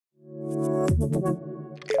In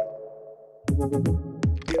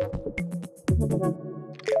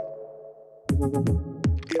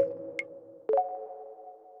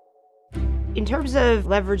terms of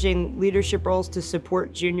leveraging leadership roles to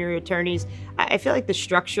support junior attorneys, I feel like the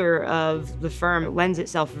structure of the firm lends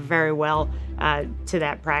itself very well to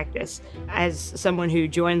that practice. As someone who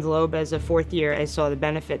joined Loeb as a fourth year, I saw the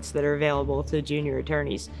benefits that are available to junior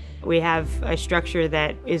attorneys. We have a structure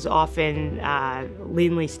that is often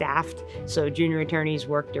leanly staffed, so junior attorneys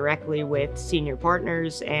work directly with senior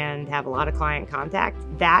partners and have a lot of client contact.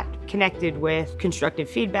 That, connected with constructive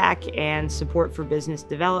feedback and support for business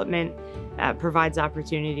development, provides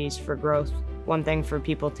opportunities for growth. One thing for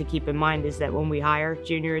people to keep in mind is that when we hire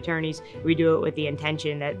junior attorneys, we do it with the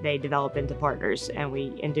intention that they develop into partners and we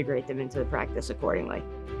integrate them into the practice accordingly.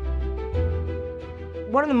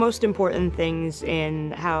 One of the most important things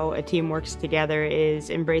in how a team works together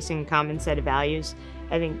is embracing a common set of values.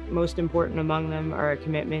 I think most important among them are a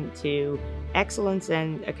commitment to excellence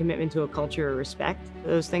and a commitment to a culture of respect.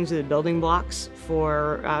 Those things are the building blocks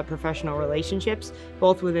for professional relationships,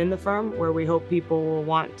 both within the firm, where we hope people will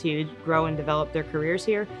want to grow and develop their careers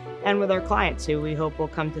here, and with our clients, who we hope will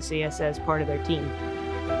come to see us as part of their team.